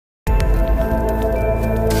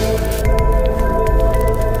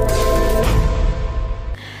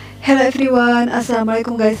everyone,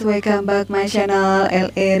 assalamualaikum guys, welcome back my channel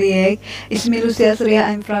LA React. It's me Lusi Alsurya,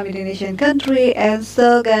 I'm from Indonesian country. And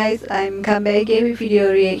so guys, I'm come back again with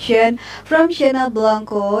video reaction from channel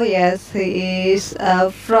Blanco. Yes, he is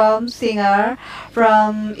from singer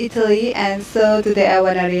from Italy. And so today I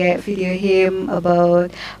wanna react video him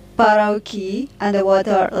about Paraocchi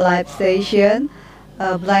underwater live station,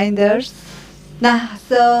 blinders. Nah,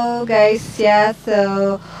 so guys, yeah,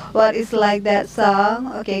 so what is like that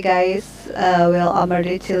song? Okay guys, we'll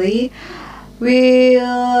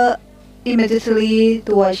immediately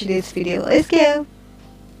to watch this video. Let's go.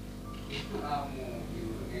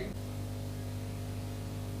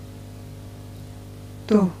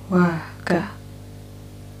 Tuh, wah, kah.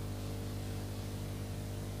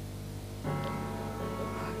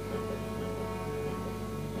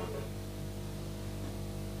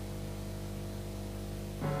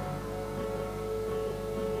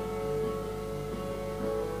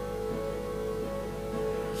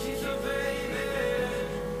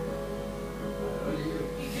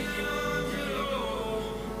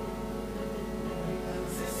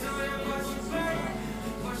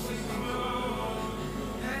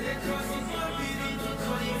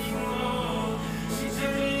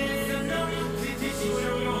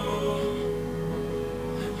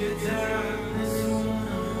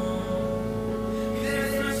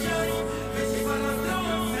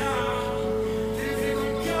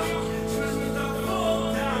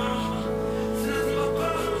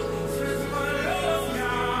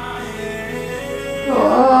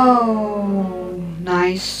 Oh,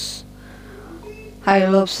 nice. I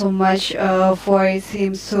love so much voice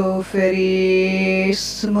him, so very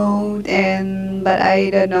smooth, and but I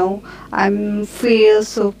don't know, I'm feel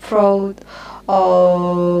so proud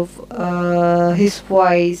of his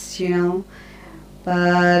voice, you know.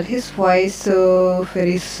 But his voice so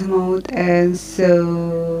very smooth and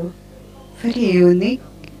so very unique.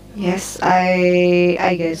 Yes,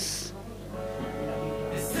 I guess.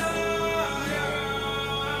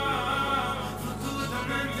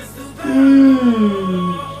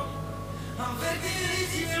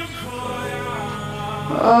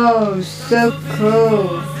 Oh, so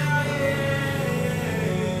cool.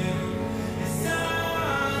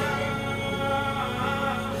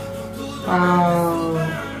 Wow.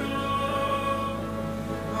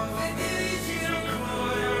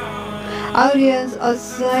 Audience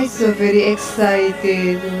outside so very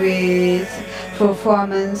excited with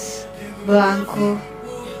performance Blanco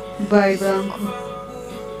by Blanco.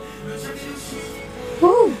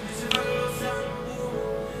 Woo.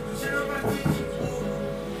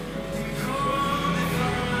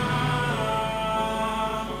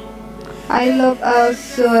 I love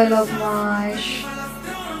also, I love much.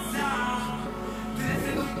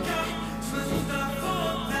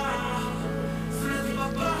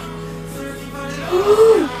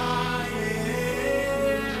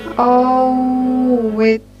 Oh,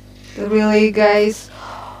 wait, really guys,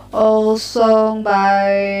 all song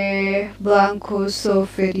by Blanco so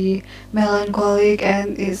very melancholic,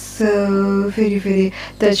 and it's so very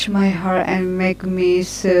touch my heart and make me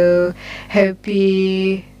so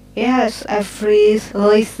happy. Yes, every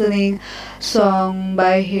listening song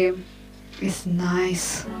by him is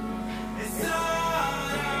nice.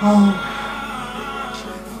 Oh.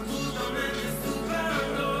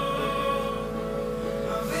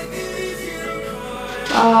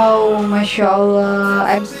 Oh, mashallah,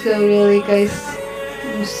 I'm so really guys,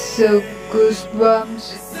 I'm so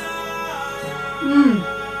goosebumps.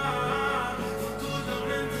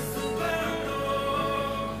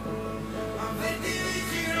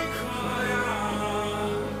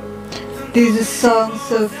 This song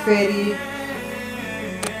so very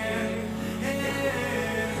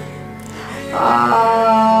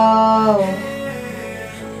oh.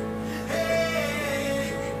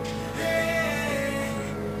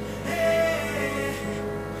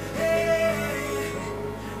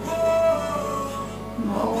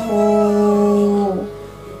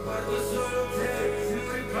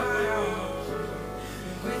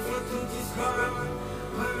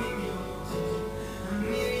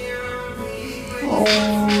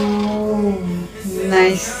 Oh,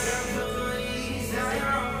 nice.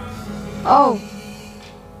 Oh,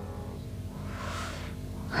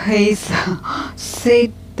 he's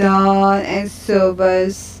sit down and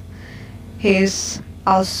sobers. He's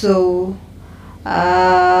also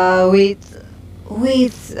with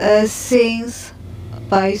sings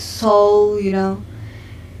by soul, you know.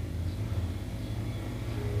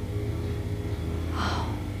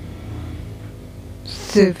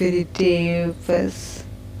 So very deep.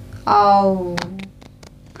 Oh,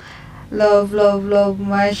 love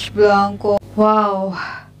much Blanco. Wow,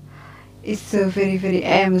 It's so very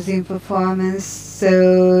amazing performance.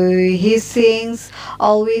 So he sings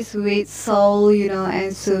always with soul,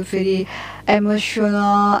 and so very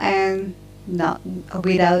emotional and not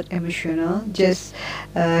without emotional. Just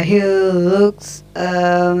he looks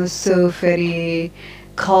so very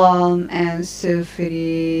calm and so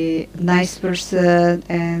very nice person.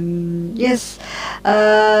 And yes,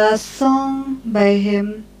 a song by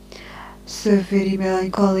him so very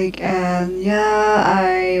melancholic, and yeah,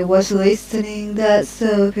 I was listening that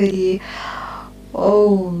so very,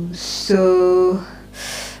 oh, so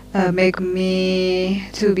make me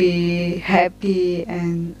to be happy,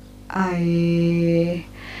 and I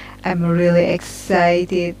am really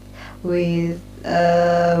excited with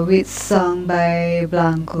song by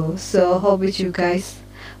Blanco. So hope with you guys,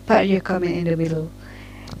 put your comment in the middle.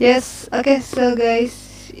 Yes, okay, so guys,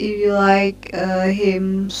 if you like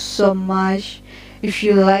him so much, if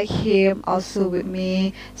you like him also with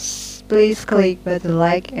me, please click button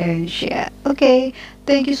like and share. Okay,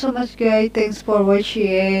 thank you so much guys, thanks for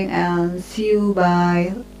watching and see you,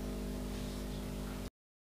 bye.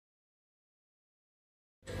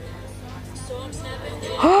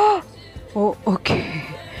 Oh, okay.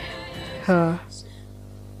 Uh,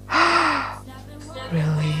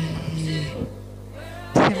 really?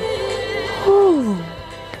 Oh,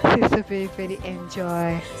 this is a very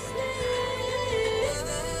enjoy.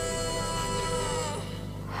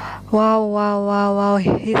 Wow.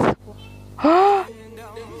 He's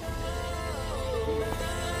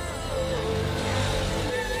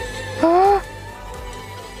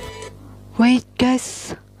wait,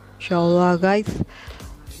 guys. Inshallah, guys.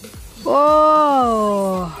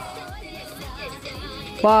 Oh,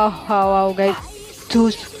 wow, guys.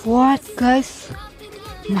 Those what, guys?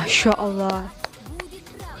 MashaAllah.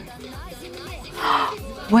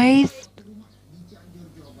 Wait.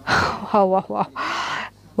 Wow.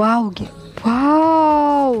 Wow.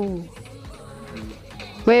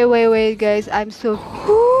 Wait, guys. I'm so.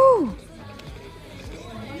 Whoo.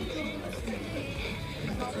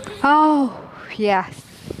 Oh, yes.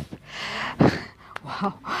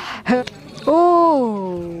 Wow.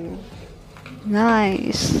 Oh,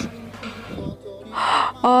 nice.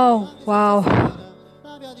 Oh, wow.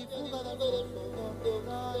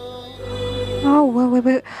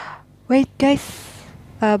 Oh, wait, guys.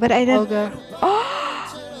 But I don't. Oh,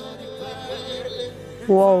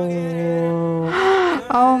 whoa.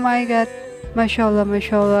 Oh my God.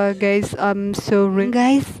 Mashallah, guys. I'm so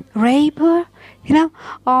guys, raper.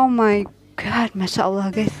 Oh my God,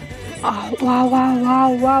 mashallah, guys. Oh,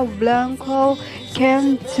 wow. Blanco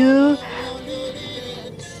can do.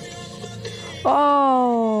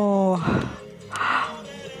 Oh.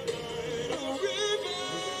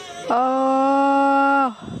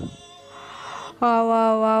 Oh.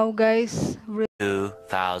 Wow, guys.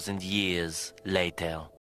 2,000 years later.